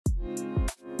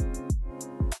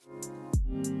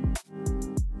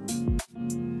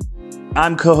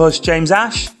I'm co-host James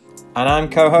Ash. And I'm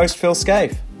co-host Phil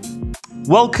Scaife.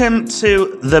 Welcome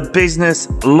to the Business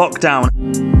Lockdown.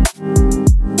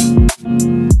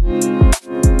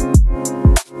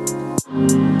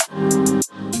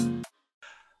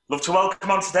 Love to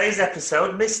welcome on today's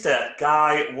episode, Mr.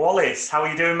 Guy Wallace. How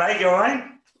are you doing, mate? You all right?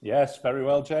 Yes, very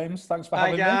well, James. Thanks for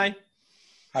having Guy. me.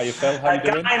 How you feel? How you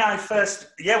doing? Guy and I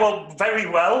very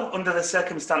well under the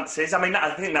circumstances. I mean,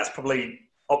 I think that's probably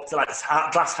up to like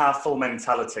glass half full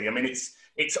mentality. I mean,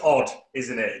 it's odd,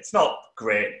 isn't it? It's not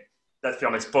great, let's be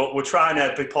honest, but we're trying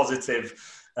to be positive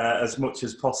as much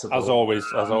as possible. As always,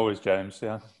 James,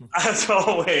 yeah. As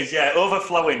always, yeah,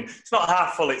 overflowing. It's not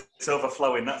half full, it's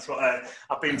overflowing. That's what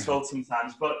I've been told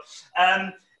sometimes. But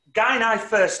Guy and I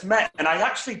first met, and I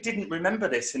actually didn't remember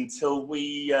this until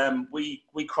we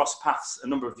crossed paths a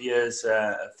number of years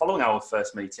following our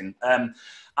first meeting.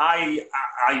 I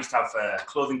used to have a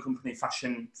clothing company,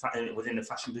 fashion within the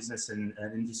fashion business and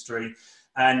industry.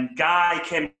 And Guy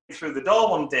came through the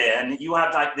door one day, and you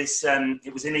had like this.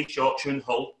 It was in East Yorkshire in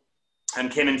Hull, and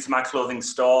came into my clothing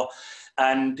store,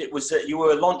 and it was you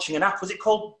were launching an app. Was it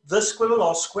called The Squirrel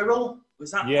or Squirrel?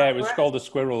 Was that? Yeah, it was correct? called The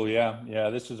Squirrel. Yeah.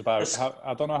 This was about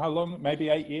I don't know how long, maybe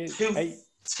 8 years. 8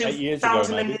 years ago,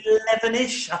 maybe.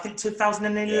 2011-ish, I think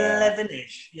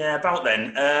 2011-ish. Yeah, about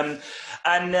then.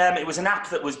 It was an app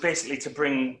that was basically to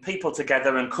bring people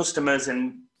together and customers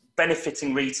and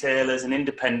benefiting retailers and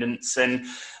independents. And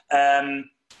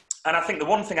I think the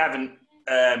one thing I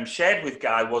haven't shared with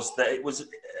Guy was that it was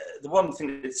the one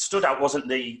thing that stood out wasn't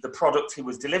the product he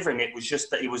was delivering. It was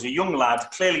just that he was a young lad,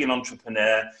 clearly an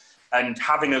entrepreneur, and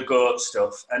having a go at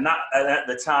stuff. And that at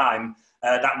the time,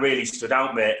 that really stood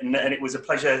out, mate. And it was a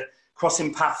pleasure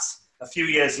crossing paths a few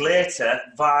years later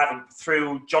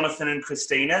through Jonathan and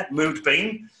Christina, Mood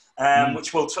Bean,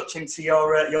 which we'll touch into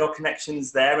your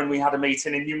connections there. And we had a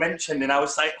meeting, and you mentioned, and I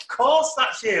was like, of course,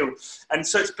 that's you. And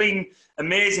so it's been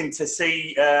amazing to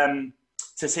see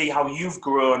how you've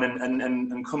grown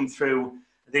and come through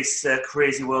this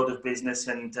crazy world of business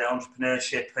and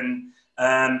entrepreneurship. And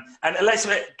let's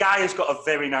admit, Guy has got a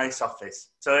very nice office.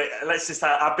 So let's just,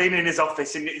 I've been in his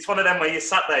office, and it's one of them where you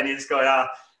sat there and you just go, I'd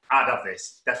have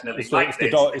this, definitely.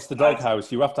 It's the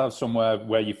doghouse. You have to have somewhere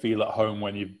where you feel at home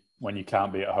when you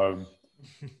can't be at home.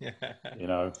 Yeah. You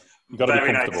know, you've got to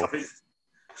be comfortable. Nice.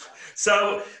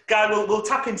 So, Guy, we'll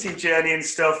tap into your journey and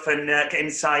stuff and get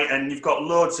insight, and you've got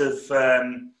loads of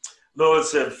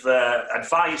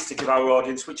advice to give our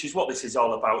audience, which is what this is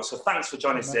all about. So thanks for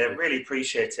joining us today. Really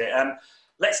appreciate it.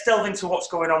 Let's delve into what's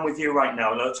going on with you right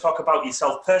now. Let's talk about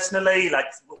yourself personally, like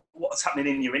what's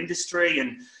happening in your industry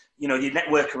and, you know, your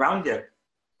network around you.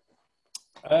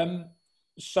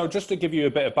 So just to give you a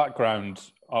bit of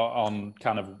background on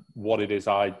kind of what it is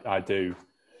I do.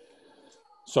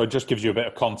 So it just gives you a bit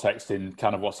of context in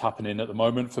kind of what's happening at the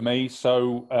moment for me.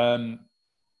 So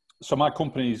my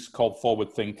company is called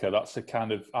Forward Thinker. That's a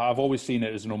kind of, I've always seen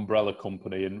it as an umbrella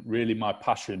company, and really my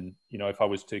passion, you know, if I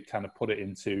was to kind of put it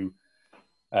into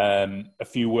a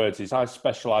few words, is I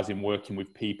specialize in working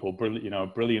with people,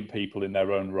 brilliant people in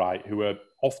their own right, who are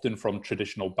often from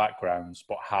traditional backgrounds,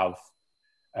 but have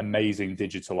amazing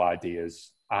digital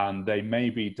ideas. And they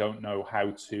maybe don't know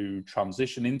how to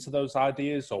transition into those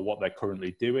ideas or what they're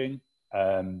currently doing.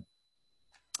 And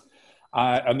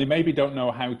they maybe don't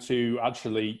know how to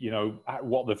actually, you know,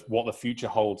 what the future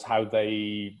holds, how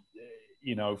they,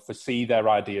 you know, foresee their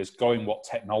ideas going, what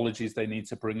technologies they need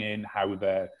to bring in, how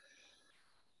they're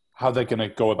going to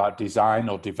go about design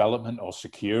or development or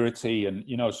security. And,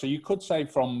 you know, so you could say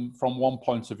from one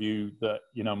point of view that,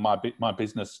 you know, my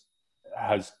business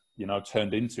has, you know,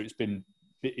 turned into,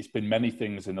 it's been many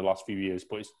things in the last few years,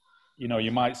 but it's, you know,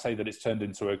 you might say that it's turned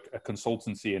into a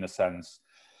consultancy in a sense.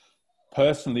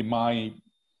 Personally,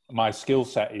 my skill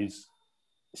set is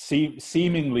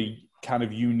seemingly kind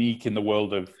of unique in the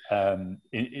world of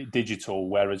in digital,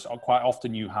 whereas quite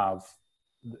often you have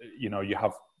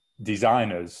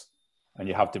designers and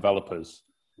you have developers,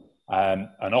 and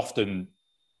often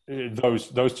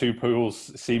those two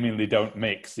pools seemingly don't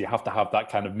mix. You have to have that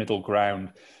kind of middle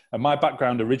ground. And my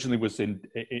background originally was in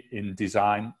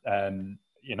design.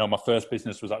 You know, my first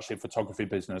business was actually a photography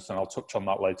business, and I'll touch on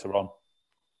that later on.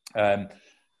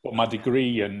 But my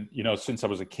degree, and, you know, since I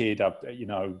was a kid, I've, you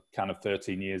know, kind of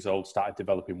 13 years old, started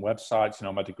developing websites. You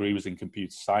know, my degree was in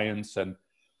computer science, and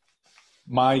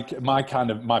my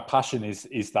passion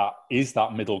is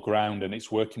that middle ground, and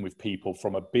it's working with people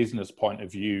from a business point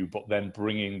of view, but then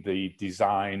bringing the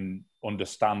design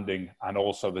understanding and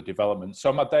also the development.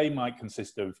 So my day might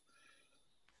consist of,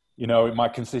 you know, it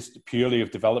might consist purely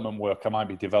of development work. I might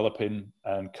be developing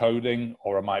and coding,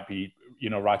 or I might be,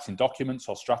 writing documents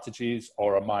or strategies,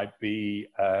 or I might be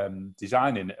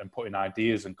designing and putting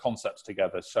ideas and concepts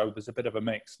together. So there's a bit of a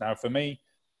mix. Now, for me,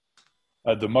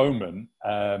 at the moment,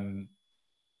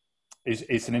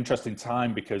 it's an interesting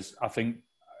time, because I think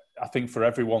for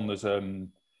everyone there's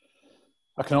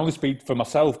I can only speak for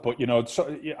myself, but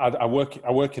so I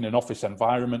work in an office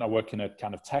environment. I work in a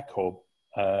kind of tech hub,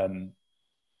 and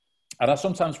I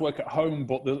sometimes work at home.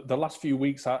 But the last few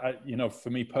weeks, for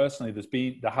me personally,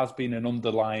 there has been an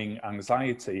underlying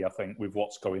anxiety, I think, with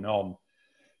what's going on,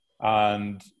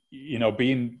 and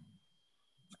being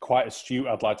quite astute,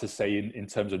 I'd like to say, in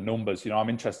terms of numbers. I'm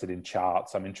interested in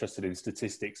charts, I'm interested in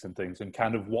statistics and things, and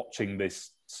kind of watching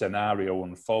this scenario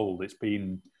unfold. It's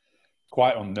been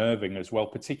quite unnerving as well,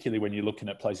 particularly when you're looking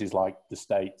at places like the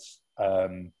States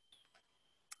and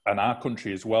our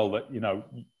country as well. That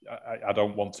I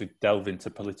don't want to delve into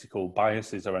political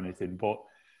biases or anything, but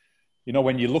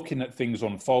when you're looking at things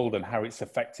unfold and how it's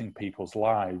affecting people's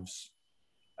lives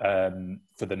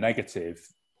for the negative,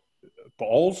 but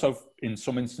also in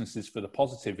some instances for the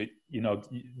positive,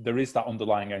 there is that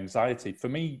underlying anxiety. For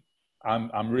me,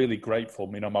 I'm really grateful.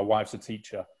 My wife's a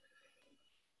teacher,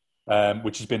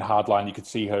 which has been hardline. You could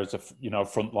see her as a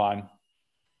frontline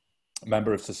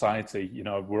member of society.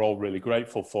 We're all really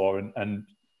grateful for, and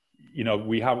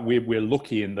we're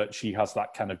lucky in that she has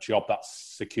that kind of job, that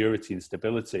security and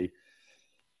stability.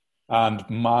 And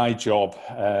my job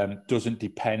doesn't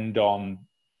depend on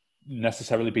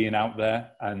necessarily being out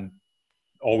there and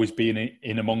always being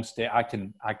in amongst it. I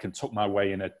can tuck my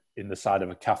way in the side of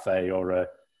a cafe, or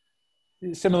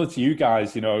similar to you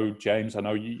guys, James. I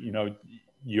know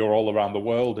you're all around the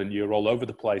world and you're all over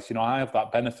the place. I have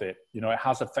that benefit. It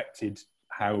has affected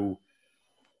how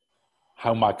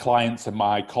my clients and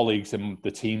my colleagues and the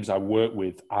teams I work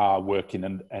with are working,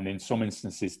 and in some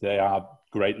instances they are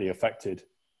greatly affected.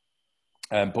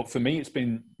 But for me, it's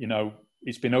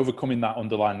been overcoming that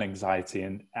underlying anxiety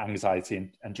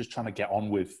and just trying to get on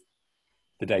with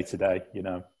the day to day.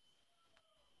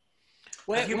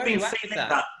 Where are you at with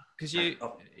that? Because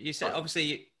you said,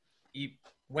 obviously, you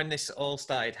when this all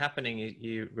started happening,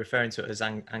 you referring to it as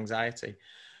anxiety.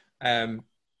 Do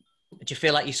you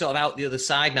feel like you're sort of out the other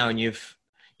side now, and you've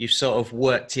sort of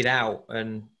worked it out,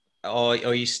 or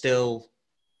are you still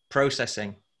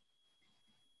processing?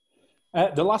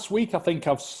 The last week, I think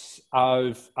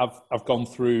I've gone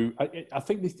through. I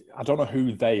think I don't know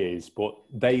who they is, but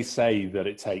they say that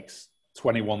it takes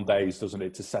 21 days, doesn't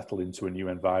it, to settle into a new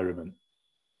environment.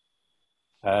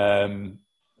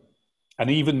 And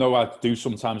even though I do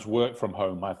sometimes work from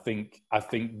home, I think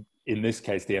in this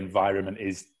case the environment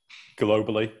is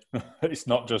globally. It's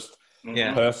not just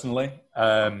personally.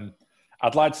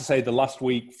 I'd like to say the last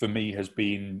week for me has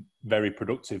been very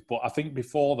productive, but I think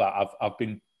before that I've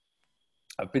been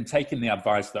taking the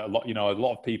advice that a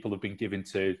lot of people have been giving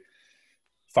to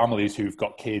families who've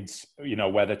got kids,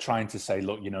 where they're trying to say,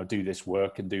 look, do this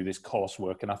work and do this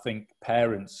coursework. And I think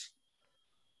parents,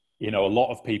 a lot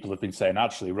of people have been saying,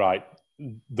 actually, right,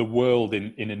 the world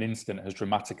in an instant has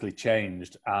dramatically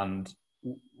changed, and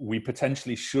we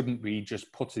potentially shouldn't be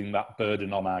just putting that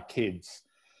burden on our kids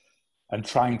and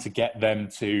trying to get them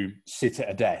to sit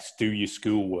at a desk, do your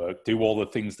schoolwork, do all the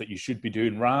things that you should be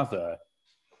doing. Rather,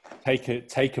 take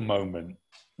a moment,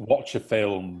 watch a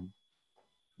film,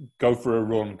 go for a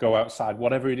run, go outside,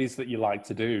 whatever it is that you like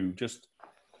to do. Just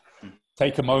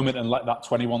take a moment and let that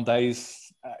 21 days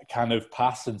kind of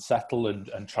pass and settle,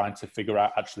 and trying to figure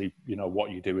out actually,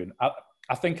 what you're doing.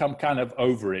 I think I'm kind of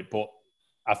over it, but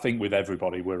I think with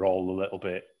everybody, we're all a little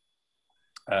bit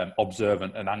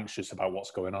observant and anxious about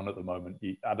what's going on at the moment.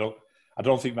 I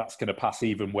don't think that's going to pass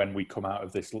even when we come out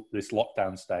of this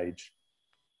lockdown stage.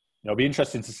 It'll be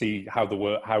interesting to see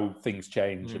how things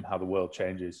change and how the world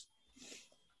changes.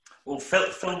 Well, Phil,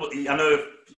 I know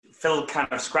Phil kind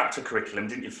of scrapped a curriculum,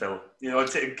 didn't you, Phil?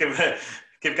 To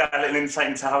give Guy a little insight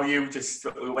into how you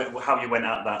went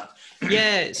at that.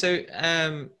 Yeah,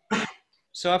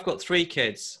 so I've got 3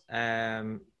 kids.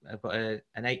 I've got an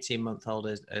 18-month-old,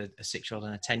 a 6-year-old,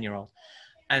 and a 10-year-old,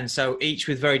 and so each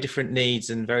with very different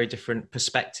needs and very different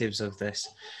perspectives of this.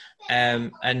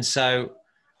 And so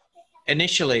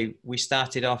initially, we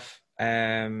started off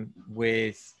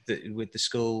with the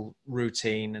school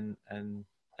routine and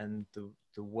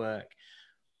the work,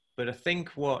 but I think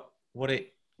what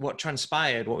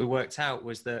transpired, what we worked out,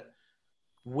 was that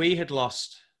we had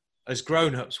lost, as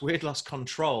grown-ups, we had lost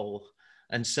control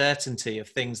and certainty of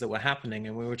things that were happening,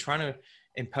 and we were trying to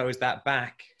impose that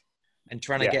back and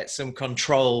trying to get some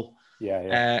control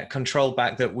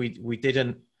back that we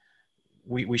didn't.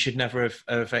 We should never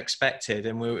have expected,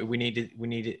 and we needed we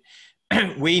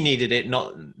needed it,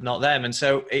 not them. And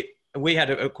so we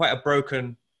had quite a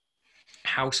broken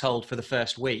household for the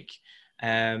first week,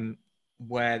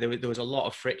 where there was a lot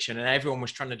of friction, and everyone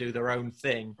was trying to do their own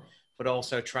thing, but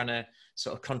also trying to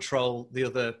sort of control the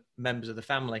other members of the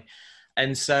family.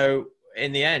 And so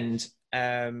in the end,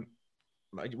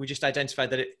 we just identified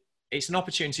that it's an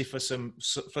opportunity for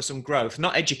some growth,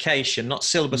 not education, not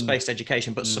syllabus-based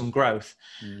education, but some growth.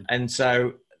 And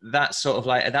so that's sort of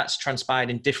like, that's transpired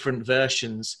in different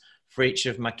versions for each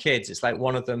of my kids. It's like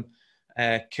one of them,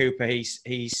 Cooper,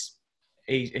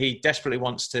 he desperately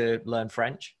wants to learn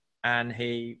French, and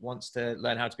he wants to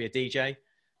learn how to be a DJ,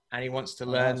 and he wants to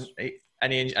learn,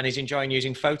 and he's enjoying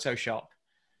using Photoshop.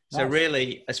 So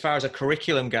really, as far as a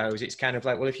curriculum goes, it's kind of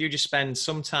like, well, if you just spend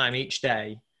some time each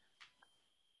day,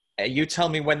 you tell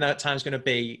me when that time's going to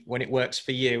be, when it works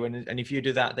for you. And if you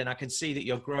do that, then I can see that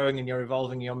you're growing and you're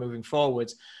evolving, and you're moving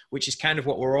forwards, which is kind of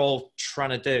what we're all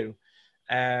trying to do.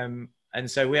 And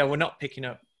so we're not picking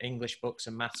up English books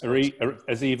and maths books.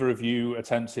 Has either of you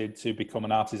attempted to become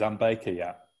an artisan baker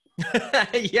yet?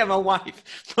 Yeah, my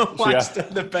wife's done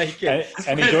the baking.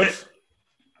 Any good?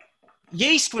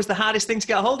 Yeast was the hardest thing to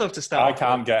get a hold of to start.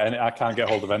 I can't get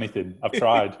hold of anything. I've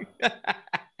tried.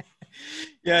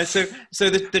 Yeah, so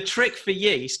the trick for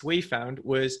yeast we found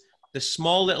was the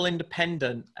small little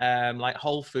independent like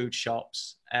Whole Food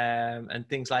shops and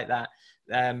things like that.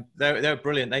 They're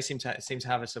brilliant. They seem to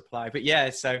have a supply. But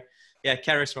yeah, so yeah,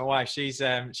 Keris, my wife, she's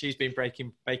been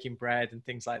baking bread and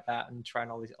things like that, and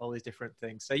trying all these different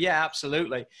things. So yeah,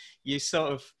 absolutely.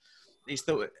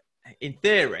 In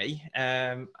theory,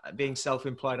 being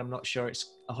self-employed, I'm not sure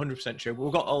it's 100% true, but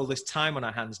we've got all this time on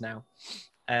our hands now.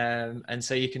 And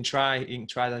so you can try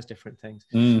those different things.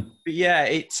 But yeah,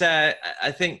 it's I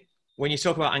think when you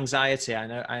talk about anxiety,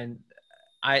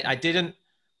 I didn't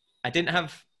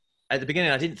have, at the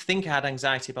beginning, I didn't think I had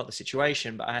anxiety about the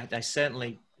situation, but I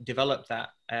certainly developed that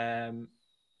in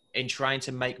trying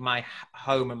to make my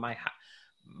home and my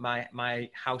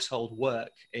household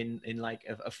work in like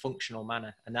a functional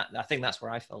manner. And that, I think that's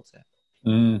where I felt it.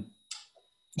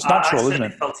 It's natural, isn't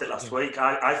it? I felt it last week.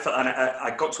 I felt, and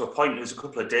I got to a point, it was a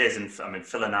couple of days, and I mean,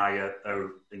 Phil and I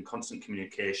are in constant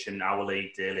communication,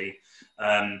 hourly, daily.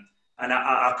 And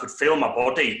I could feel my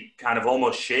body kind of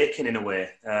almost shaking in a way.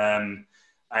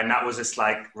 And that was just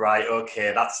like, right,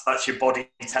 okay, that's your body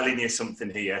telling you something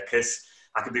here, because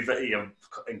I could be very,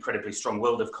 incredibly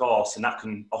strong-willed, of course, and that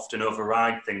can often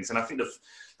override things. And I think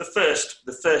the first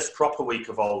proper week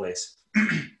of all this,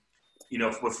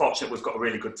 we're fortunate we've got a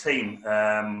really good team.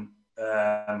 It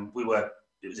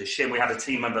was a shame we had a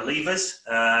team member leave us.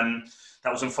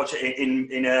 That was unfortunate in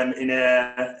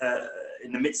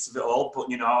the midst of it all. But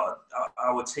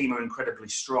our team are incredibly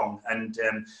strong, and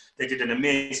they did an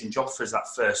amazing job for us that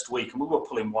first week. And we were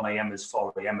pulling 1AMers,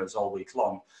 4AMers all week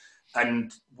long.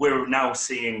 And we're now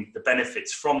seeing the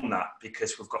benefits from that,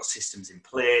 because we've got systems in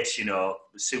place,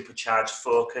 supercharged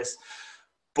focus.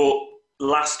 But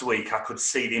last week, I could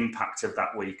see the impact of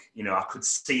that week. I could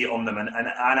see it on them. And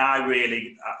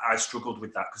I struggled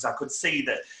with that, because I could see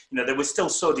that, they were still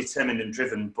so determined and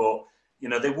driven, but,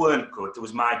 they weren't good. There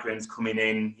was migraines coming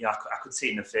in. I could see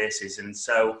it in their faces. And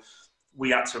so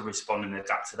we had to respond and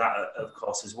adapt to that, of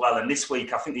course, as well. And this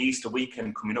week, I think the Easter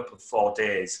weekend coming up of 4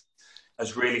 days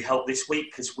has really helped this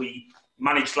week, because we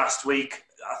managed last week.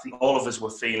 I think all of us were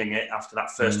feeling it after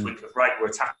that first week of, right, we're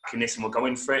attacking this and we're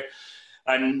going for it.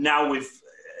 And now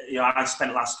I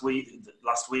spent last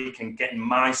week and getting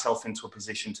myself into a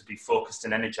position to be focused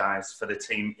and energized for the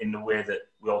team in the way that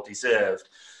we all deserved.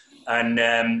 And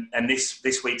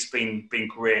this week's been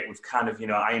great. We've kind of,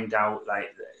 ironed out,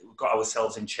 like, we've got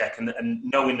ourselves in check, and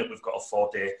knowing that we've got a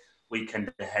 4-day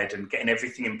weekend ahead, and getting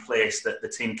everything in place that the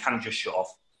team can just shut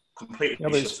off,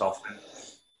 completely shut off.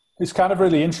 It's kind of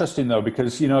really interesting though,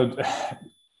 because,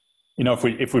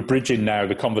 if we're bridging now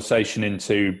the conversation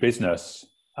into business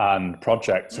and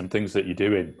projects and things that you're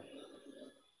doing,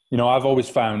 I've always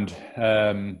found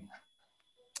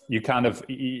you kind of,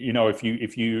 if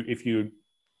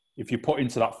you put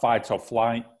into that fight or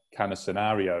flight kind of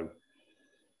scenario,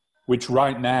 which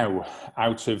right now,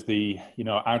 out of the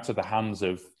hands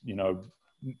of,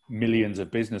 millions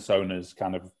of business owners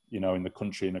kind of, in the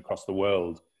country and across the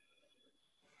world,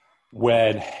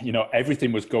 where,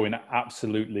 everything was going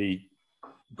absolutely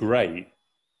great.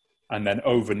 And then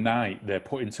overnight they're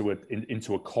put into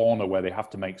a corner where they have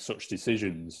to make such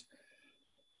decisions.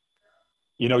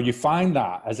 You find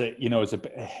that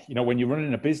when you're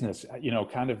running a business,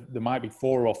 kind of, there might be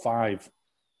 4 or 5,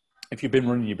 if you've been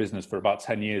running your business for about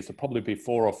 10 years, there'll probably be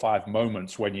 4 or 5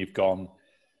 moments when you've gone,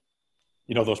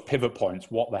 those pivot points,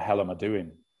 what the hell am I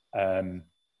doing?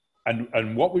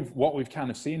 and what we've kind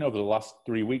of seen over the last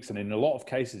 3 weeks, and in a lot of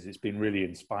cases it's been really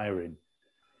inspiring,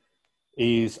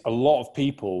 is a lot of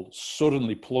people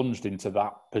suddenly plunged into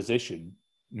that position,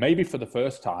 maybe for the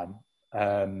first time,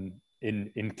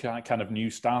 in kind of new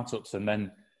startups, and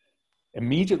then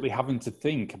immediately having to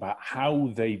think about how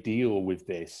they deal with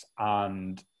this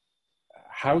and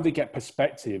how they get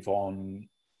perspective on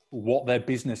what their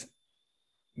business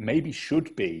maybe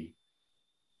should be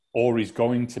or is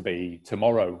going to be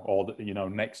tomorrow or,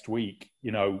 next week.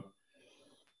 You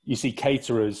see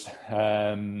caterers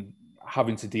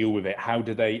having to deal with it. How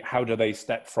do they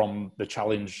step from the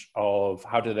challenge of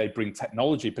how do they bring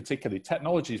technology, particularly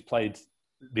technology has played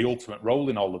the ultimate role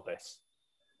in all of this.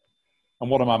 And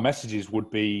one of my messages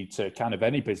would be to kind of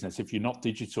any business, if you're not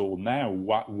digital now,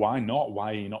 why not?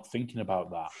 Why are you not thinking about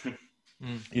that?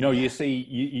 You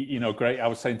see, great. I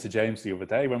was saying to James the other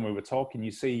day when we were talking,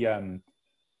 you see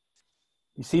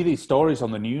these stories on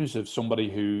the news of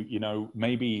somebody who,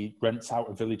 maybe rents out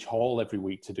a village hall every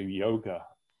week to do yoga,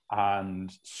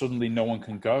 and suddenly no one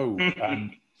can go.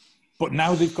 But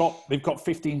now they've got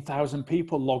 15,000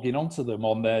 people logging onto them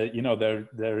on their,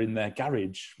 they're in their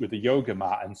garage with a yoga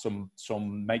mat and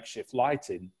some makeshift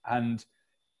lighting. And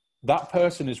that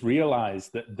person has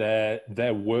realized that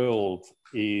their world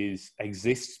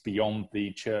exists beyond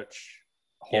the church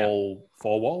hall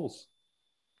four walls,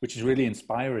 which is really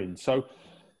inspiring. So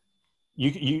we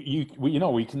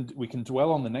can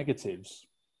dwell on the negatives,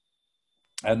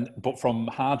 but from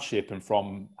hardship and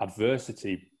from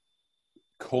adversity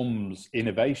comes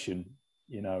innovation.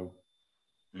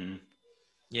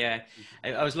 Yeah,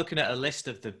 I was looking at a list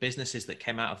of the businesses that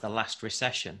came out of the last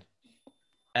recession,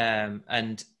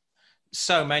 and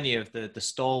so many of the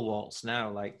stalwarts now,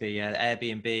 like the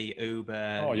Airbnb,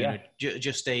 Uber,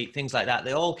 Just Eat, things like that,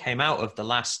 they all came out of the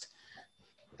last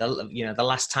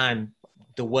time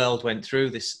the world went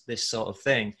through this sort of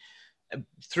thing,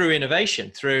 through innovation,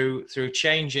 through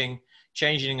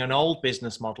changing an old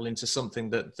business model into something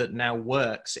that now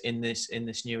works in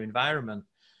this new environment.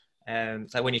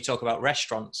 So when you talk about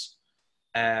restaurants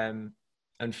and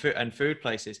food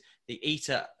places, the eat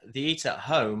at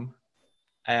home,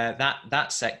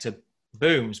 that sector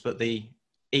booms, but the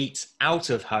eat out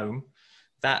of home,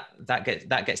 that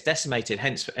gets decimated.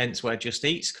 Hence where Just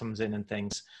Eats comes in and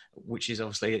things, which is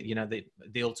obviously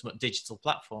the ultimate digital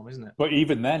platform, isn't it? But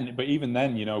even then,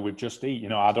 with Just Eat,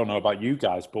 I don't know about you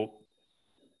guys,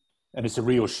 and it's a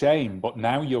real shame, but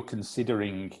now you're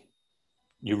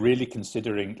really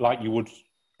considering, like you would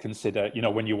consider,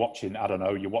 when you're watching, I don't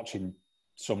know, you're watching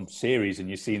some series and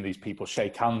you're seeing these people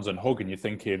shake hands and hug and you're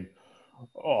thinking,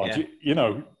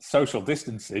 social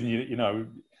distancing,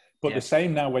 but the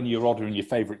same now when you're ordering your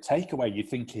favorite takeaway, you're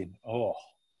thinking,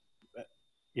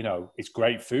 it's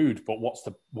great food, but what's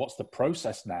the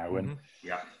process now? And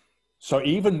so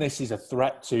even this is a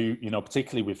threat to,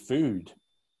 particularly with food.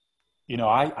 We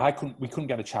couldn't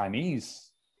get a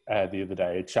Chinese the other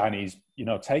day, a Chinese,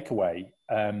 takeaway.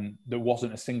 There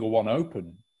wasn't a single one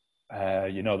open.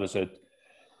 There's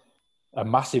a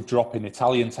massive drop in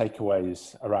Italian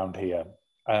takeaways around here.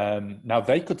 Now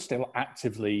they could still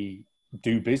actively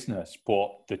do business, but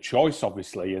the choice,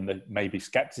 obviously, and the maybe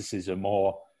skepticism,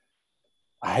 or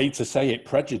I hate to say it,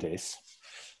 prejudice,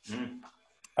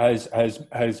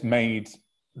 has made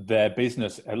their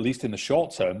business, at least in the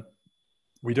short term,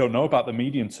 we don't know about the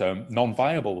medium term,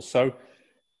 non-viable. So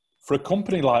for a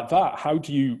company like that, how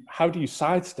do you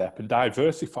sidestep and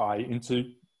diversify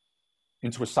into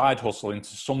a side hustle, into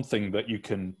something that you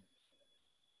can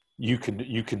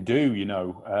do?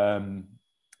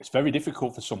 It's very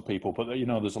difficult for some people, but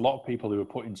there's a lot of people who are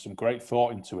putting some great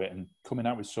thought into it and coming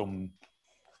out with some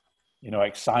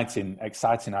exciting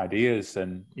ideas,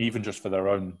 and even just for their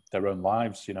own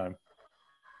lives.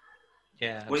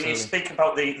 Yeah, when you speak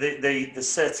about the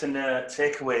certain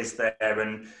takeaways there,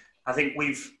 and I think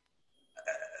we've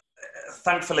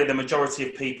thankfully the majority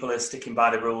of people are sticking by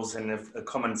the rules and of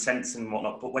common sense and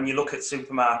whatnot. But when you look at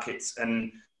supermarkets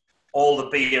and all the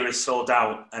beer is sold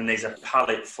out and there's a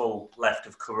pallet full left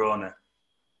of Corona,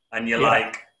 and you're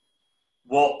like,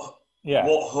 what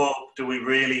hope do we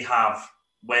really have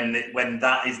when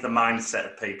that is the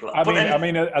mindset of people? I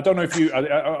don't know if you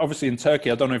obviously in Turkey,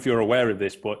 I don't know if you're aware of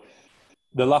this, but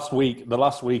the last week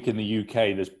in the UK,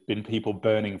 there's been people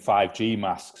burning 5G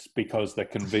masks because they're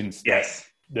convinced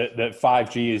that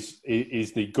 5G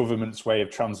is the government's way of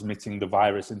transmitting the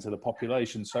virus into the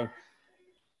population. So,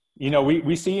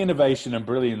 we see innovation and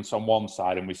brilliance on one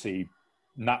side, and we see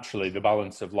naturally the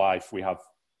balance of life. We have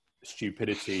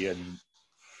stupidity and,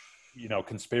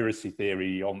 conspiracy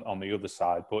theory on the other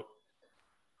side. But,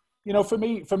 for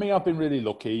me, I've been really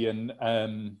lucky,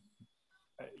 and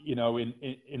you know,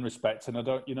 in respect, and I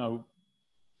don't, you know,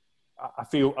 I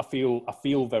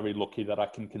feel very lucky that I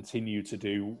can continue to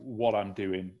do what I'm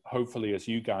doing, hopefully as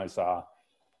you guys are.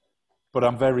 But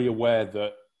I'm very aware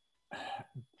that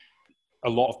a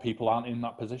lot of people aren't in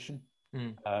that position.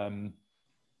 And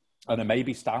are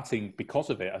maybe starting, because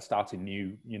of it, are starting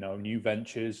new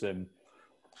ventures, and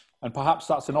perhaps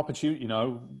that's an opportunity. You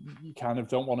know, you kind of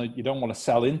don't want to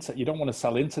sell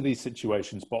into these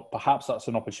situations, but perhaps that's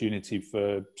an opportunity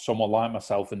for someone like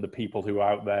myself and the people who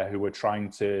are out there who are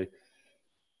trying to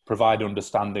provide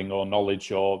understanding or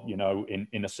knowledge, or, you know,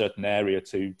 in a certain area,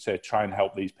 to try and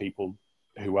help these people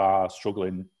who are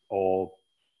struggling or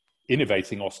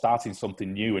innovating or starting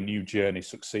something new, a new journey,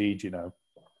 succeed, you know.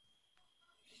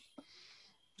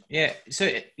 Yeah. So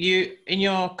you, in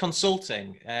your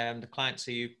consulting, the clients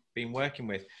who you've been working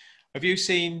with, have you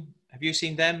seen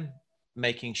them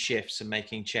making shifts and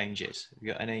making changes? Have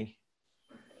you got any?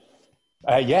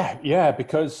 Yeah,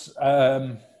 because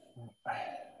I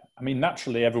mean,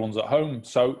 naturally, everyone's at home.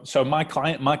 So my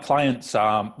clients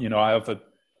are, you know, I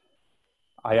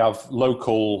have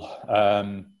local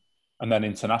and then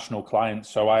international clients.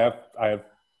 So I have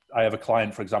a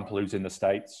client, for example, who's in the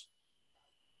States,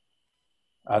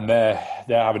 and they're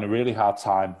having a really hard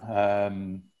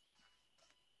time.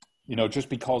 You know, just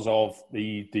because of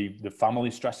the family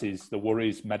stresses, the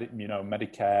worries,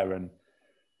 Medicare, and,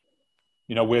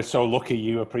 you know, we're so lucky,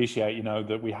 you appreciate, you know,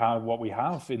 that we have what we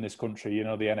have in this country, you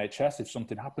know, the NHS. If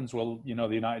something happens, well, you know,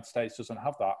 the United States doesn't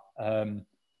have that.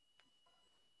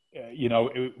 You know,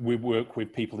 we work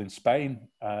with people in Spain,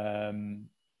 and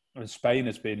Spain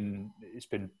it's been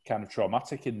kind of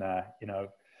traumatic in there, you know.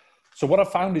 So what I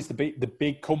found is the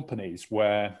big companies,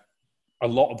 where a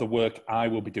lot of the work I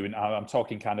will be doing, I'm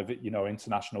talking kind of, you know,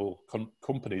 international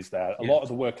companies there, a lot of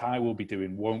the work I will be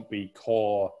doing won't be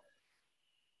core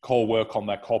work on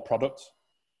their core product,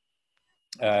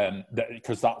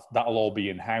 because that'll all be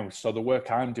in-house. So the work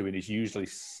I'm doing is usually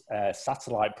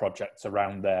satellite projects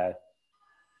around their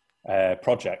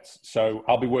projects. So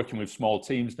I'll be working with small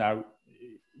teams now.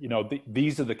 You know,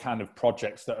 these are the kind of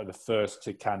projects that are the first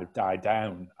to kind of die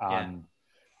down and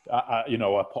you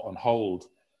know, are put on hold.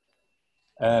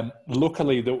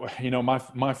 Luckily, you know,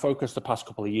 my focus the past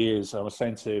couple of years, I was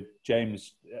saying to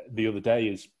James the other day,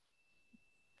 is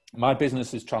my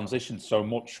business has transitioned so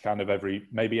much, kind of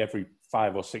maybe every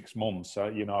 5 or 6 months.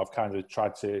 You know, I've kind of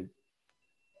tried to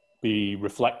be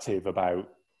reflective about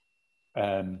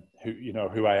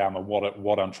who I am and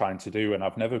what I'm trying to do, and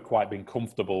I've never quite been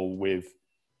comfortable with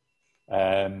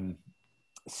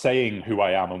saying who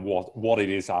I am and what it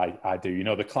is I do. You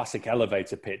know, the classic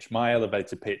elevator pitch. My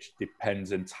elevator pitch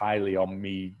depends entirely on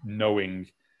me knowing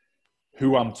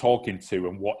who I'm talking to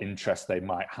and what interest they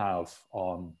might have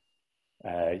on,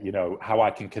 you know, how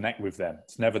I can connect with them.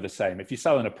 It's never the same. If you're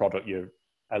selling a product, your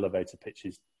elevator pitch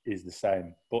is the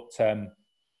same. But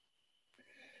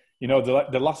you know,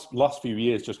 the last few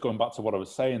years, just going back to what I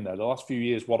was saying there, the last few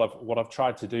years, what I've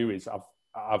tried to do is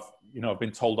I've you know,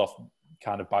 been told off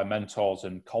kind of by mentors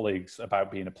and colleagues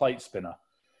about being a plate spinner,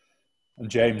 and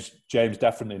James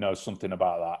definitely knows something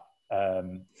about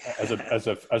that.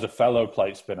 As a fellow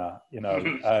plate spinner, you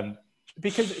know,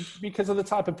 because of the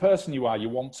type of person you are, you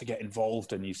want to get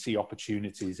involved, and you see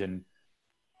opportunities, and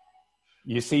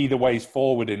you see the ways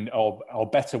forward or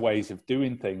better ways of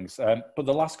doing things. But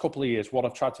the last couple of years, what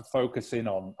I've tried to focus in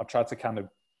on, I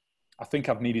think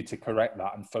I've needed to correct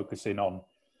that and focus in on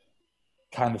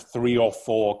kind of 3 or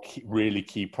 4 really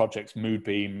key projects.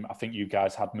 Moodbeam, I think you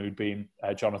guys had Moodbeam,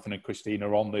 Jonathan and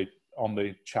Christina on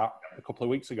the chat a couple of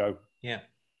weeks ago. Yeah.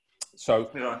 So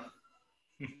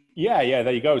yeah,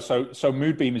 there you go. So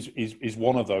Moodbeam is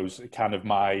one of those, kind of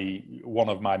one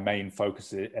of my main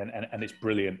focuses, and it's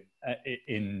brilliant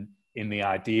in the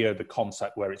idea, the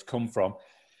concept, where it's come from.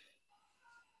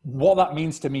 What that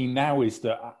means to me now is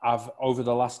that over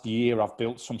the last year, I've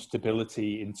built some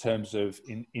stability in terms of,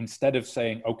 instead of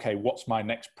saying, okay, what's my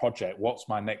next project? What's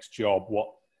my next job?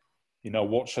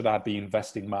 What should I be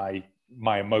investing my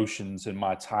emotions and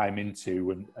my time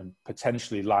into, and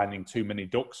potentially lining too many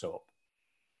ducks up,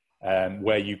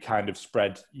 where you kind of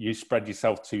spread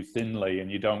yourself too thinly and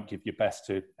you don't give your best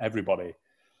to everybody,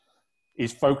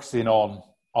 is focusing on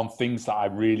things that I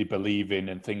really believe in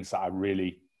and things that I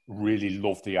really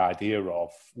love the idea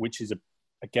of, which is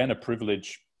again a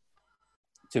privilege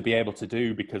to be able to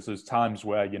do, because there's times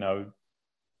where, you know,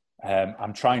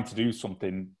 I'm trying to do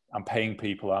something, I'm paying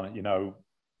people,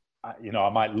 and I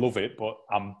might love it, but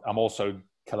I'm also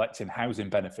collecting housing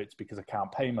benefits because I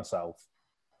can't pay myself,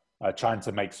 trying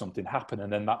to make something happen,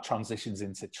 and then that transitions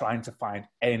into trying to find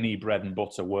any bread and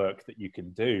butter work that you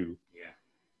can do.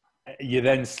 you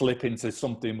then slip into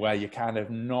something where you're kind of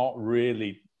not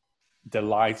really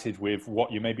delighted with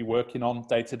what you may be working on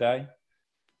day to day.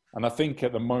 And I think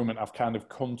at the moment I've kind of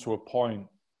come to a point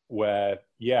where,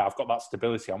 yeah, I've got that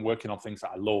stability. I'm working on things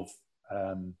that I love.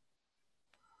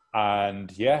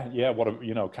 And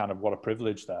what a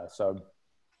privilege there. So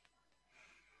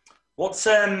what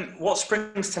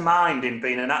springs to mind in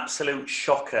being an absolute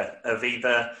shocker of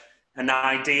either an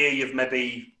idea you've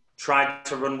maybe tried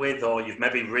to run with, or you've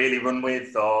maybe really run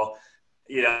with, or,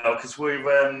 you know, because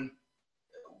we're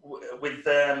with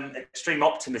extreme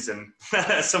optimism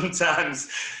sometimes,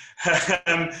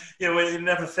 you know, we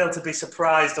never fail to be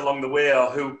surprised along the way,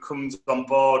 or who comes on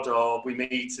board, or we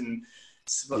meet and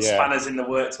spanners in the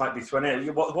works might be thrown in.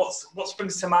 What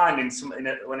springs to mind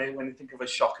when you think of a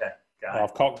shocker, guy?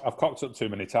 Well, I've cocked up too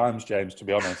many times, James, to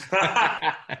be honest.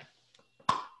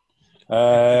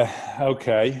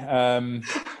 Okay.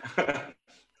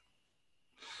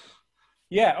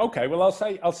 Yeah. Okay. Well, I'll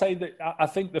say that I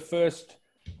think the first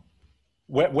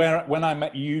when I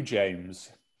met you,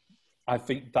 James, I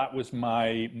think that was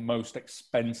my most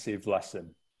expensive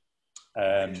lesson.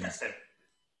 Interesting.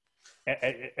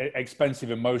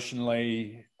 Expensive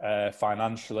emotionally,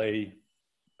 financially,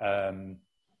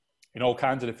 in all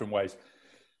kinds of different ways.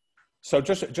 So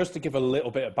just to give a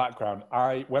little bit of background,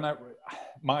 I've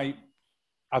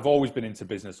always been into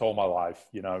business all my life,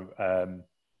 you know,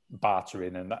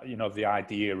 bartering and that, you know, the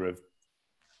idea of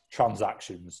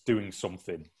transactions, doing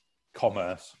something,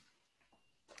 commerce.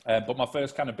 But my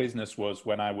first kind of business was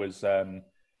when I was, and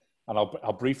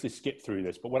I'll briefly skip through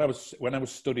this, but when I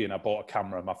was studying, I bought a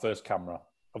camera, my first camera.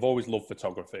 I've always loved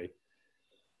photography.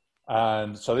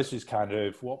 And so this is kind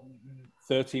of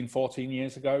 13, 14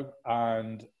 years ago.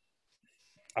 And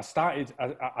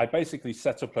I basically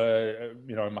set up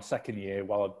in my second year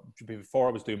before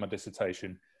I was doing my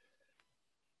dissertation,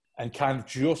 and kind of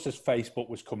just as Facebook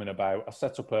was coming about, I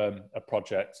set up a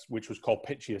project which was called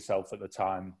Picture Yourself at the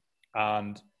time.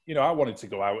 And, you know, I wanted to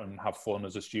go out and have fun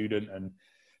as a student. And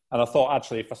I thought,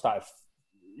 actually, if I started,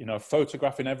 you know,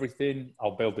 photographing everything,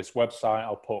 I'll build this website,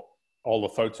 I'll put all the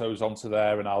photos onto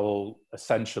there, and I'll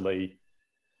essentially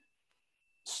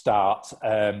start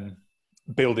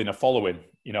building a following,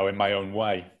 you know, in my own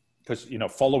way. Because, you know,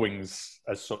 followings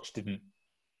as such didn't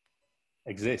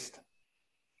exist.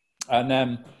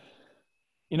 And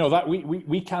you know, that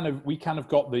we kind of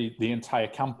got the entire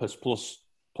campus plus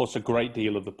a great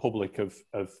deal of the public of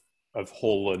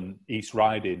Hull and East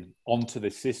Riding onto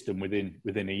this system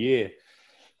within a year.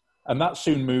 And that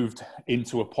soon moved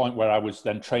into a point where I was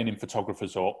then training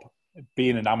photographers up,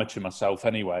 being an amateur myself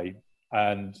anyway,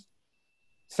 and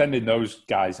sending those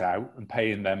guys out and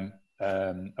paying them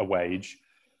a wage.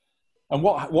 And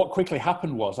what quickly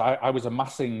happened was I was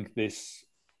amassing this,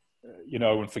 you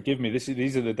know, and forgive me,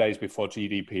 these are the days before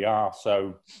GDPR.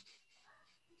 So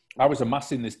I was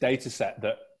amassing this data set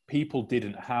that people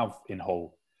didn't have in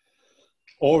Hull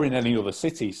or in any other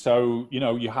city. So, you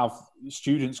know, you have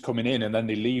students coming in and then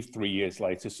they leave 3 years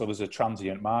later. So there's a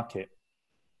transient market.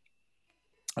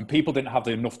 And people didn't have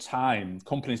enough time,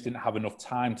 companies didn't have enough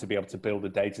time to be able to build a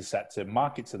data set to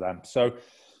market to them. So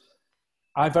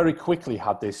I very quickly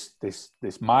had this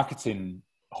marketing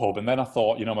hub. And then I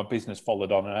thought, you know, my business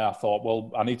followed on, and I thought,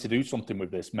 well, I need to do something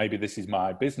with this. Maybe this is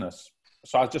my business.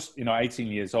 So I was just, you know, 18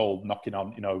 years old, knocking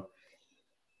on, you know,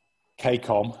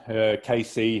 KCOM,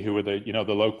 KC, who were the, you know,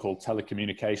 the local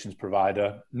telecommunications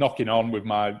provider, knocking on with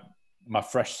my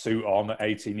fresh suit on at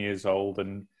 18 years old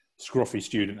and scruffy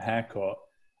student haircut,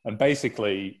 and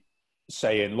basically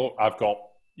saying, look, I've got,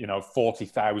 you know,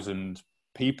 40,000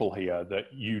 people here that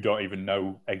you don't even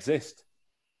know exist.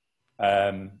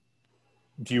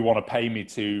 Do you want to pay me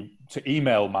to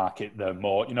email market them?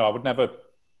 Or, you know, I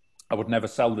would never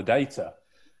sell the data,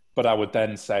 but I would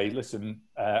then say, listen,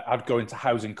 I'd go into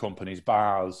housing companies,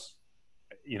 bars,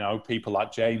 you know, people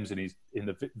like James, and he's in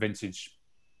the vintage.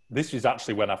 This is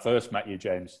actually when I first met you,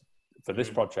 James, for this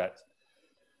project.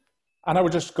 And I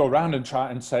would just go around and try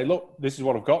and say, look, this is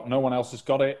what I've got. No one else has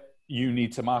got it. You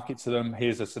need to market to them.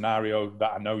 Here's a scenario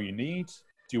that I know you need.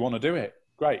 Do you want to do it?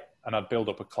 Great. And I'd build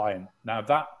up a client. Now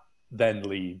that then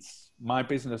leads. My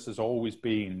business has always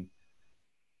been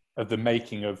of the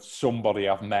making of somebody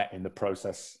I've met in the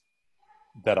process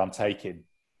that I'm taking,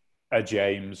 a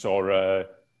James or a,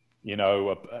 you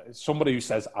know, somebody who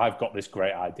says, I've got this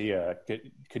great idea.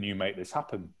 Can you make this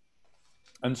happen?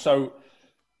 And so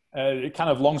kind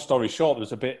of long story short,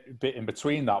 there's a bit in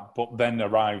between that, but then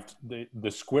arrived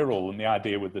the squirrel, and the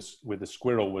idea with the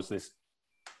squirrel was this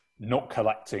nut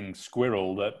collecting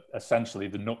squirrel, that essentially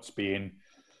the nuts being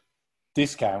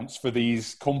discounts for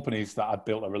these companies that I'd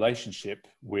built a relationship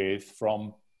with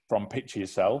from Picture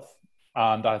Yourself,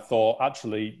 And I thought,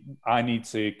 actually, I need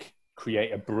to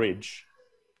create a bridge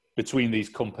between these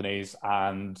companies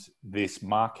and this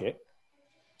market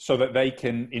so that they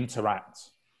can interact.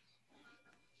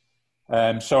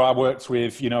 So I worked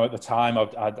with, at the time,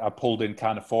 I pulled in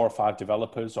kind of 4 or 5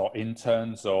 developers or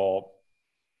interns or,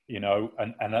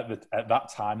 and at that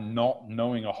time, not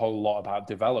knowing a whole lot about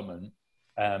development,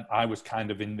 I was kind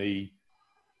of in the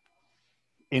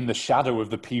shadow of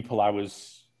the people I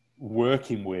was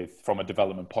working with from a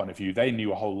development point of view. They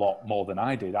knew a whole lot more than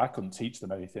I did. I couldn't teach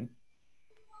them anything.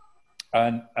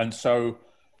 And so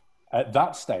at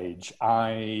that stage,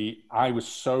 I was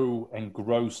so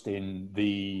engrossed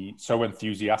so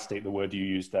enthusiastic, the word you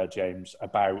used there, James,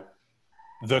 about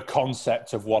the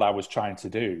concept of what I was trying to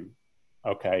do.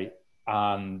 Okay.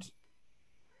 And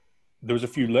there was a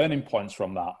few learning points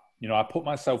from that. I put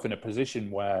myself in a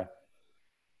position where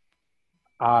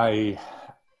I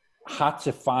had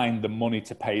to find the money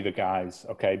to pay the guys.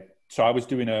 Okay. So I was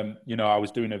doing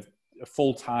a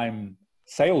full-time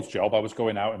sales job. I was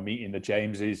going out and meeting the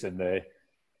Jameses and the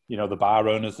bar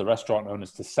owners, the restaurant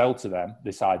owners, to sell to them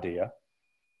this idea,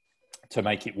 to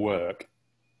make it work,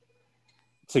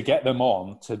 to get them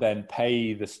on, to then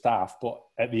pay the staff. But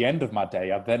at the end of my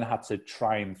day, I then had to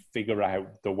try and figure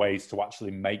out the ways to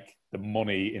actually make the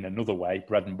money in another way,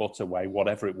 bread and butter way,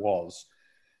 whatever it was,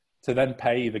 to then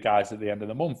pay the guys at the end of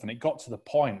the month. And it got to the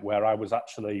point where I was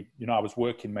actually, I was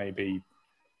working maybe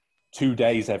 2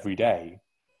 days every day,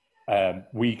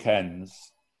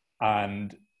 weekends,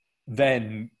 and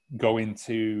then going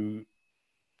to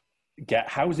get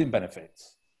housing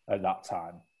benefits at that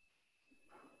time,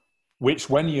 which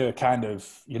when you're kind of,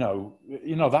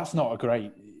 that's not a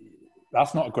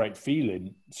great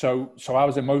feeling. So I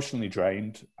was emotionally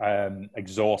drained,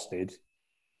 exhausted.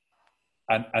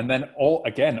 And then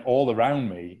all around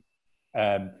me,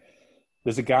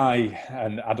 there's a guy,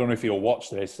 and I don't know if he'll watch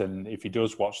this, and if he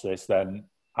does watch this, then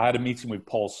I had a meeting with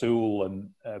Paul Sewell, and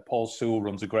Paul Sewell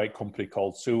runs a great company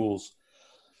called Sewell's,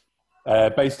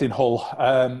 based in Hull.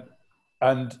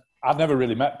 And I'd never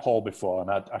really met Paul before,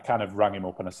 and I kind of rang him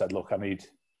up and I said, look, I need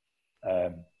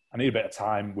a bit of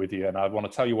time with you, and I want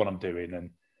to tell you what I'm doing.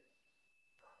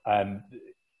 And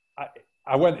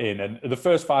I went in, and the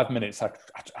first 5 minutes, I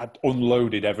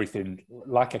unloaded everything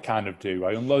like I kind of do.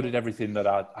 I unloaded everything that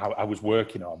I was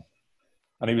working on.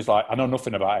 And he was like, I know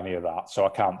nothing about any of that, so I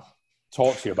can't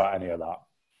talk to you about any of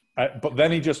that. But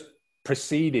then he just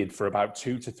proceeded for about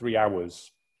 2 to 3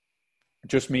 hours,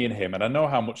 just me and him. And I know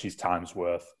how much his time's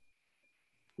worth.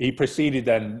 He proceeded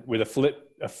then with a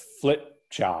flip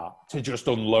chart to just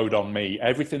unload on me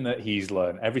everything that he's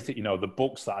learned, everything, the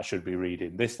books that I should be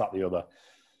reading, this, that, the other.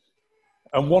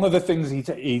 And one of the things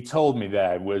he told me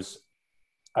there was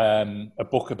a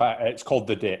book about, it's called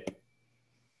The Dip.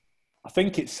 I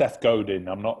think it's Seth Godin.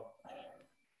 I'm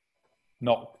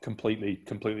not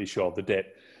completely sure, The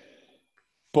Dip.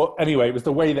 But anyway, it was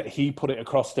the way that he put it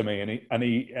across to me, and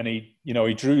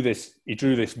he drew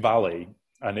this valley,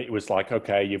 and it was like,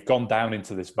 okay, you've gone down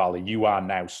into this valley. You are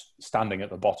now standing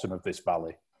at the bottom of this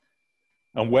valley,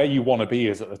 and where you want to be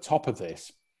is at the top of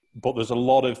this. But there's a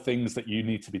lot of things that you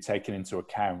need to be taking into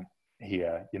account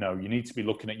here. You need to be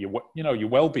looking at your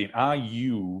well-being. Are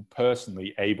you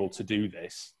personally able to do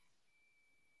this?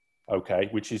 Okay,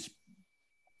 which is,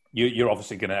 you're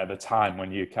obviously going to, at a time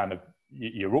when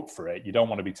you're up for it, you don't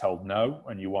want to be told no,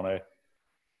 and you want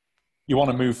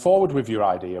to move forward with your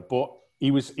idea. But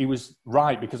he was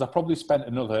right, because I probably spent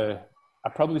another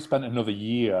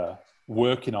year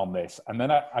working on this, and then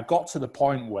I got to the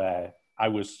point where I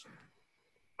was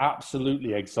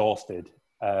absolutely exhausted.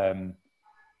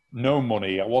 No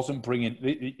money. I wasn't bringing,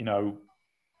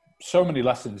 so many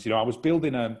lessons. I was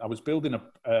building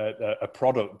a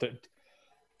product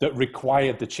that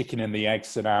required the chicken and the egg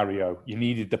scenario. You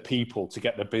needed the people to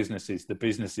get the businesses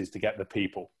to get the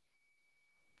people.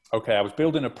 Okay, I was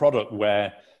building a product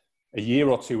where a year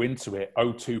or two into it,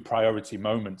 O2 Priority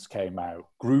Moments came out.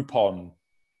 Groupon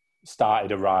started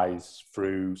to rise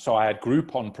through. So I had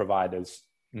Groupon providers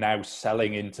now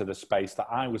selling into the space that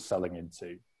I was selling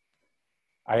into.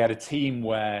 I had a team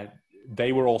where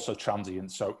they were also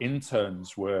transient. So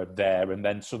interns were there, and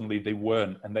then suddenly they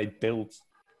weren't, and they built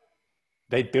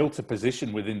a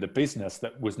position within the business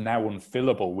that was now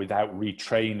unfillable without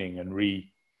retraining and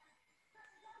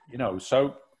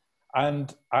I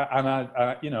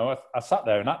sat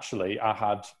there, and actually I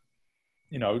had,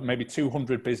 maybe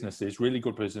 200 businesses, really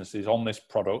good businesses on this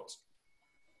product.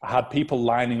 I had people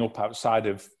lining up outside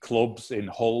of clubs in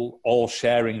Hull, all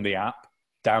sharing the app,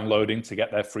 downloading to get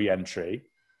their free entry.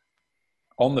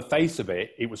 On the face of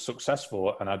it, it was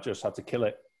successful, and I just had to kill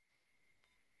it.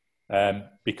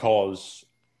 Because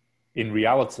in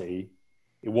reality,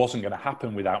 it wasn't going to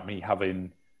happen without me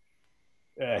having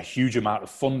a huge amount of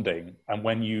funding. And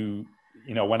when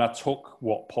when I took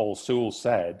what Paul Sewell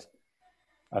said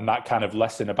and that kind of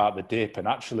lesson about the dip, and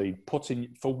actually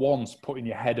putting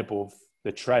your head above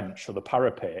the trench or the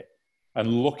parapet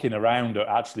and looking around at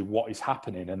actually what is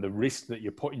happening and the risk that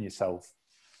you're putting yourself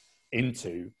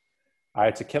into, I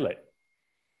had to kill it.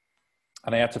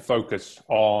 And I had to focus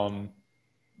on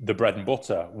the bread and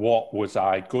butter. What was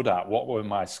I good at? What were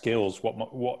my skills?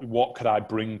 What could I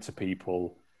bring to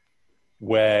people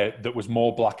where that was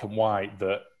more black and white,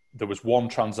 that there was one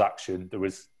transaction, there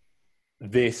was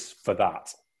this for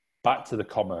that, back to the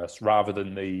commerce rather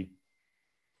than the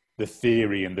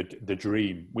theory and the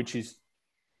dream, which is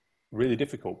really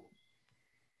difficult.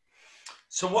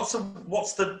 So what's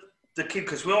the key?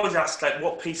 Because we always ask, like,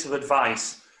 what piece of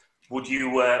advice would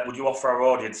you offer our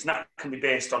audience? And that can be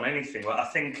based on anything. But I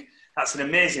think that's an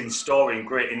amazing story and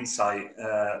great insight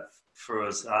for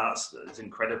us. That's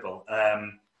incredible.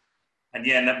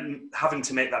 And having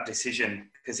to make that decision,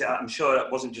 because I'm sure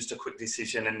it wasn't just a quick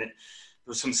decision, and there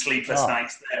was some sleepless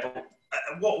nights there.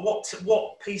 But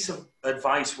what piece of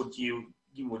advice would you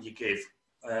give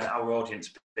our audience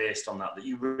based on that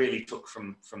you really took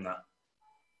from that?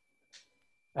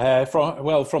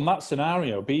 From that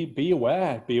scenario, be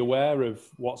aware of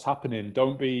what's happening.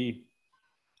 Find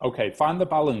the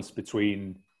balance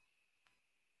between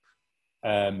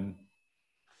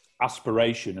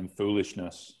aspiration and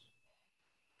foolishness.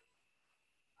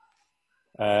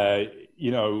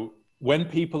 When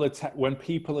people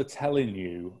are telling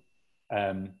you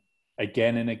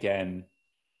again and again,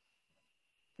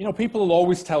 people will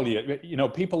always tell you, a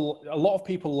lot of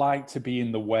people like to be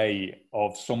in the way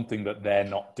of something that they're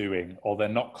not doing or they're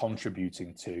not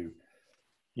contributing to.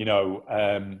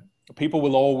 People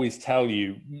will always tell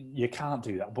you, you can't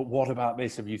do that, but what about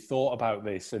this? Have you thought about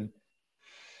this? And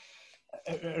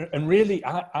really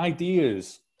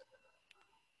ideas,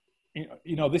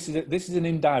 this is an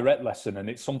indirect lesson, and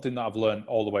it's something that I've learned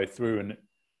all the way through. And,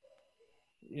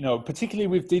 particularly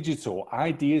with digital,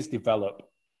 ideas develop.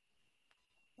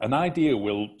 An idea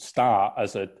will start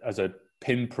as a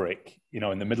pinprick,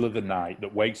 in the middle of the night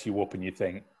that wakes you up and you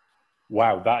think,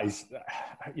 wow, that is,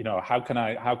 how can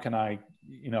I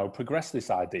progress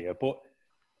this idea? But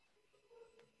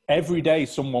every day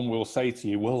someone will say to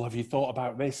you, well, have you thought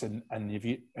about this? And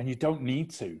you don't need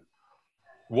to.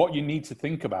 What you need to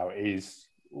think about is,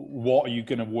 what are you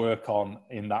going to work on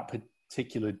in that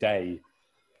particular day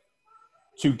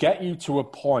to get you to a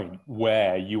point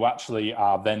where you actually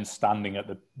are then standing at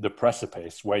the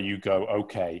precipice where you go,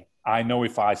 okay, I know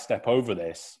if I step over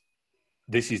this,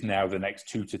 this is now the next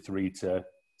 2 to 3 to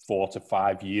 4 to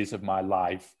 5 years of my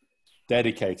life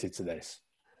dedicated to this.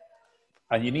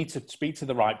 And you need to speak to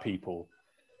the right people.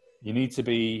 You need to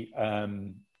be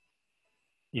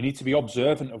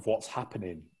observant of what's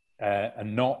happening,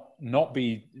 and not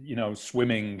be,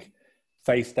 swimming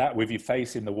with your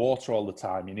face in the water all the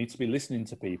time. You need to be listening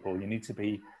to people. You need to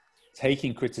be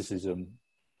taking criticism,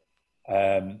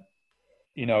 in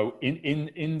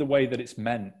the way that it's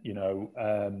meant.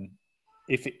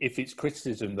 If it's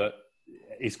criticism that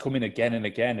is coming again and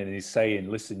again and is saying,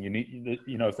 listen, you need,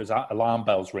 if there's alarm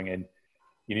bells ringing,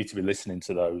 you need to be listening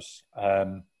to those.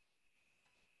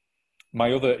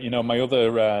 My other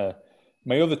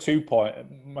 2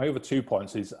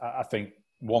 points is, I think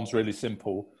one's really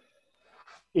simple.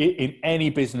 In any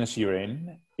business you're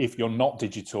in, if you're not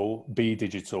digital, be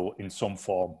digital in some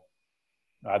form.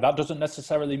 That doesn't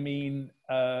necessarily mean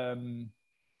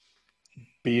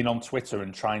being on Twitter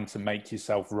and trying to make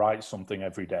yourself write something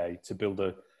every day to build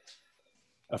a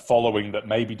following that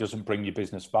maybe doesn't bring you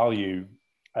business value.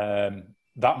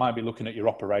 That might be looking at your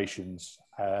operations.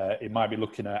 It might be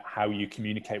looking at how you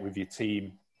communicate with your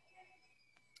team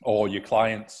or your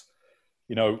clients.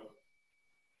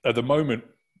 At the moment,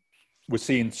 we're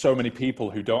seeing so many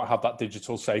people who don't have that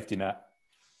digital safety net,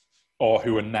 or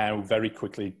who are now very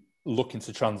quickly looking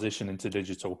to transition into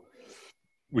digital,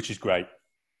 which is great.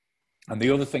 And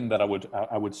the other thing that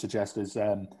I would suggest is,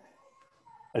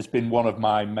 has been one of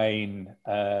my main,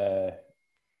 to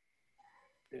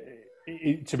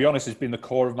be honest, has been the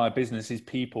core of my business, is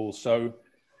people. So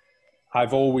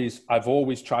I've always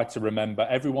tried to remember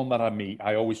everyone that I meet.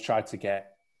 I always try to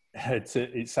get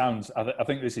to, I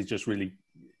think this is just really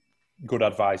good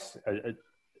advice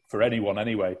for anyone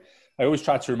anyway. I always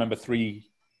try to remember 3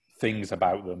 things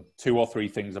about them, 2 or 3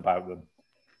 things about them.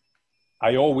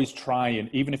 I always try, and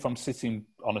even if I'm sitting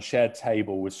on a shared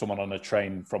table with someone on a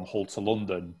train from Hull to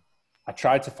London, I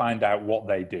try to find out what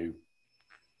they do.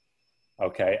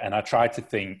 Okay. And I try to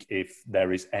think if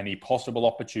there is any possible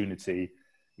opportunity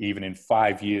even in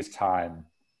 5 years' time,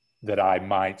 that I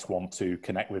might want to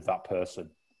connect with that person.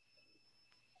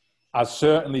 I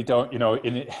certainly don't,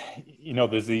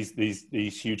 there's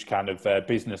these huge kind of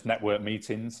business network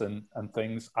meetings and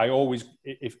things. I always,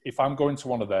 if I'm going to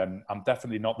one of them, I'm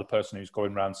definitely not the person who's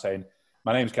going around saying,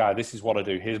 my name's Guy, this is what I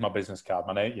do, here's my business card.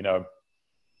 My name,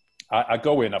 I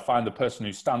go in, I find the person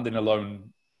who's standing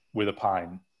alone with a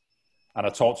pint, and I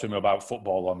talk to him about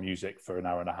football or music for an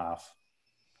hour and a half.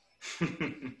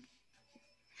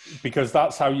 because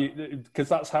that's how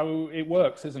it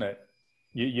works, isn't it?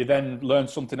 You then learn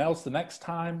something else the next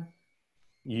time.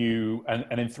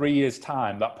 And in 3 years'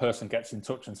 time, that person gets in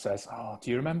touch and says, "Oh,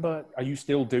 do you remember? Are you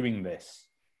still doing this?"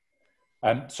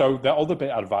 And so the other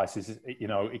bit of advice is,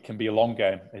 it can be a long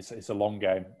game. It's a long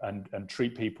game, and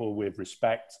treat people with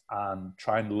respect and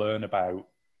try and learn about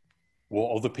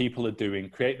what other people are doing.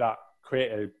 Create a,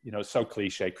 so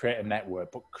cliche, create a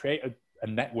network, but create a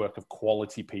network of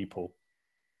quality people,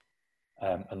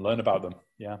 and learn about them.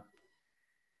 Yeah.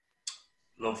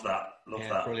 Love that. Love Yeah,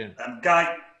 that. brilliant.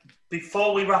 Guy,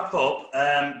 before we wrap up,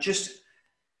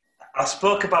 I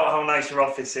spoke about how nice your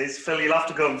office is. Phil, you'll have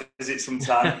to go and visit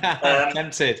sometime.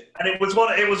 Tempted. And it was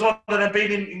one that I've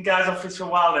been in Guy's office for a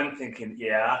while and thinking,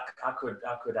 yeah, I could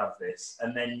have this.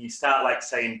 And then you start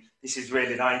saying, this is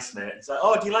really nice, mate. It's like,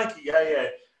 oh, do you like it? Yeah, yeah.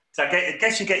 So I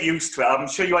guess you get used to it. I'm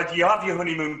sure you have your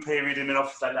honeymoon period in an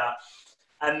office like that.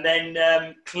 And then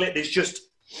there's just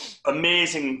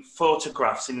amazing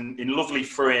photographs in lovely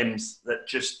frames that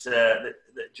just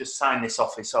sign this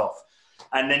office off.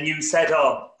 And then you said,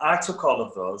 "Oh, I took all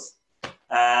of those."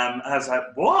 I was like,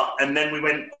 "What?" And then we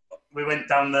went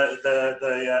down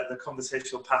the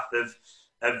conversational path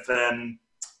of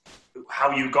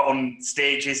how you got on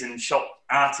stages and shot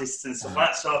artists and stuff like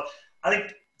that. So I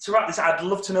think to wrap this, I'd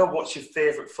love to know what's your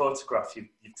favourite photograph you've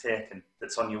taken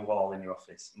that's on your wall in your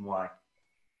office and why.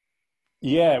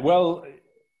 Yeah, well,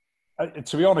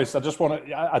 to be honest,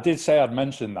 I did say I'd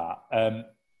mention that.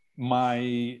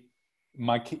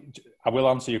 I will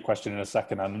answer your question in a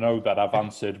second. I know that I've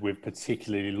answered with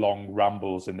particularly long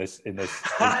rambles in this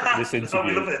interview. Oh,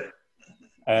 we love it.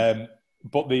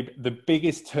 But the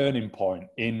biggest turning point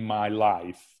in my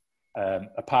life,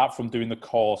 apart from doing the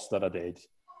course that I did,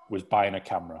 was buying a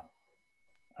camera.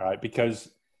 All right, because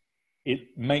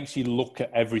it makes you look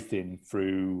at everything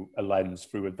through a lens,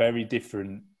 through a very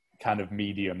different kind of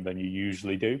medium than you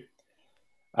usually do.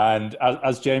 And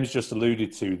as James just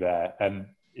alluded to there, and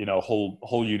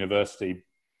Hull University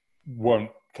won't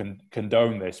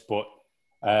condone this, but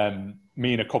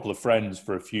me and a couple of friends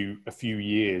for a few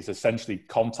years essentially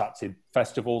contacted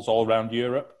festivals all around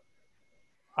Europe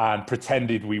and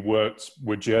pretended we were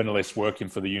journalists working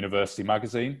for the university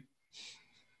magazine.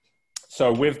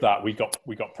 So with that, we got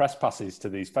press passes to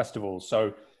these festivals.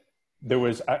 So there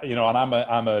was, and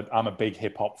I'm a big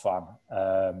hip hop fan.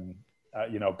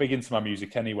 Big into my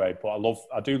music anyway, but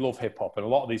I do love hip hop, and a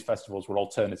lot of these festivals were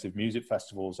alternative music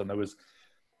festivals. And there was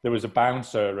a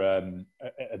bouncer. I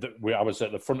was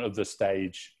at the front of the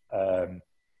stage, and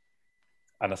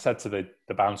I said to the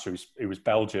bouncer, who was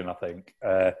Belgian, I think,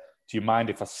 "Do you mind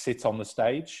if I sit on the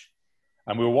stage?"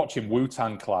 And we were watching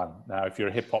Wu-Tang Clan. Now, if you're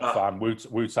a hip hop fan,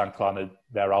 Wu-Tang Clan,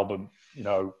 their album,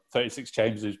 36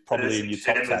 Chambers is probably in your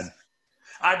top 10.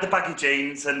 I had the baggy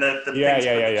jeans and the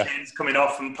chains coming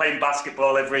off and playing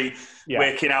basketball every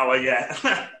waking hour,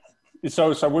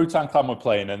 So Wu-Tang Clan were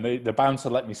playing, and the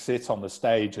bouncer let me sit on the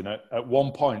stage. And at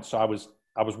one point, so I was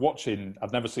watching,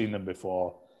 I'd never seen them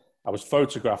before. I was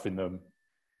photographing them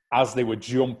as they were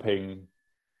jumping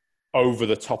over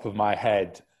the top of my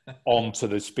head onto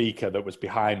the speaker that was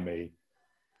behind me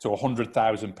to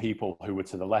 100,000 people who were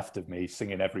to the left of me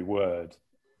singing every word.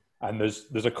 And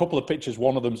there's a couple of pictures,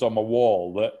 one of them's on my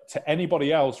wall, that to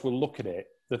anybody else will look at it.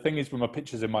 The thing is, with my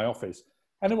pictures in my office,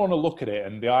 anyone will look at it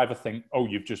and they either think, "Oh,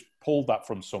 you've just pulled that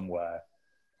from somewhere,"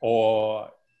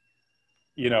 or,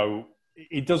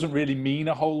 it doesn't really mean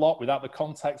a whole lot without the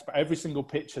context. But every single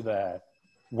picture there,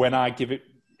 when I give it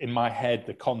in my head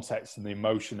the context and the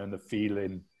emotion and the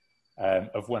feeling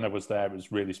of when I was there, it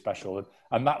was really special.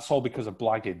 And that's all because of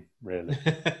blagging, really.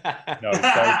 That's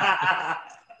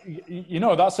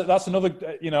another,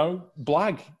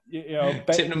 blag.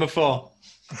 Tip number 4.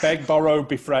 Beg, borrow,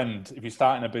 befriend. If you're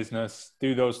starting a business,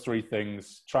 do those 3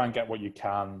 things. Try and get what you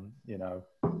can,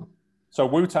 So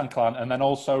Wu-Tang Clan, and then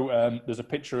also there's a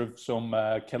picture of some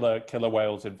killer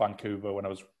whales in Vancouver when I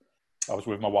was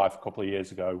with my wife a couple of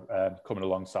years ago, coming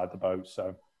alongside the boat.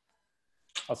 So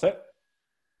that's it.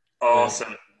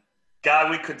 Awesome. Guy,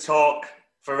 we could talk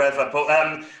forever. But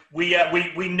we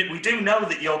do know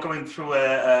that you're going through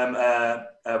a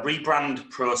rebrand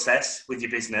process with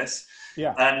your business.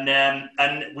 Yeah.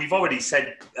 And we've already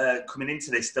said coming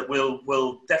into this that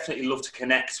we'll definitely love to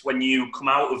connect when you come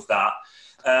out of that.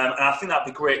 And I think that'd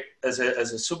be great as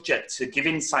a subject to give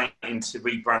insight into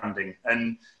rebranding.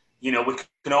 And you know, we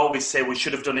can always say we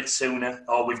should have done it sooner,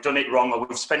 or we've done it wrong, or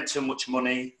we've spent too much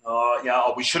money, or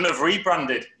we shouldn't have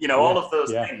rebranded. You know, all of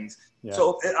those things. Yeah.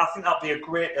 So I think that'd be a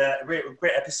great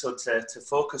episode to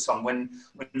focus on when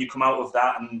you come out of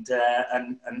that,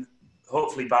 and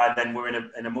hopefully by then we're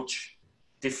in a much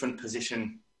different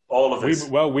position, all of us.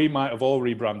 We might have all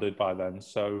rebranded by then.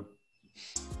 So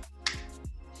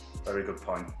very good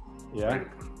point. Yeah.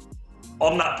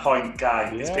 On that point,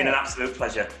 Guy, it's been an absolute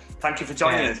pleasure. Thank you for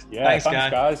joining us. Yeah,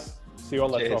 thanks guys. See you all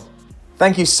later on.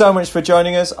 Thank you so much for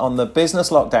joining us on the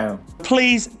Business Lockdown.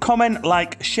 Please comment,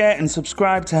 like, share and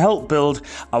subscribe to help build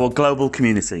our global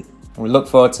community. We look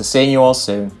forward to seeing you all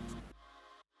soon.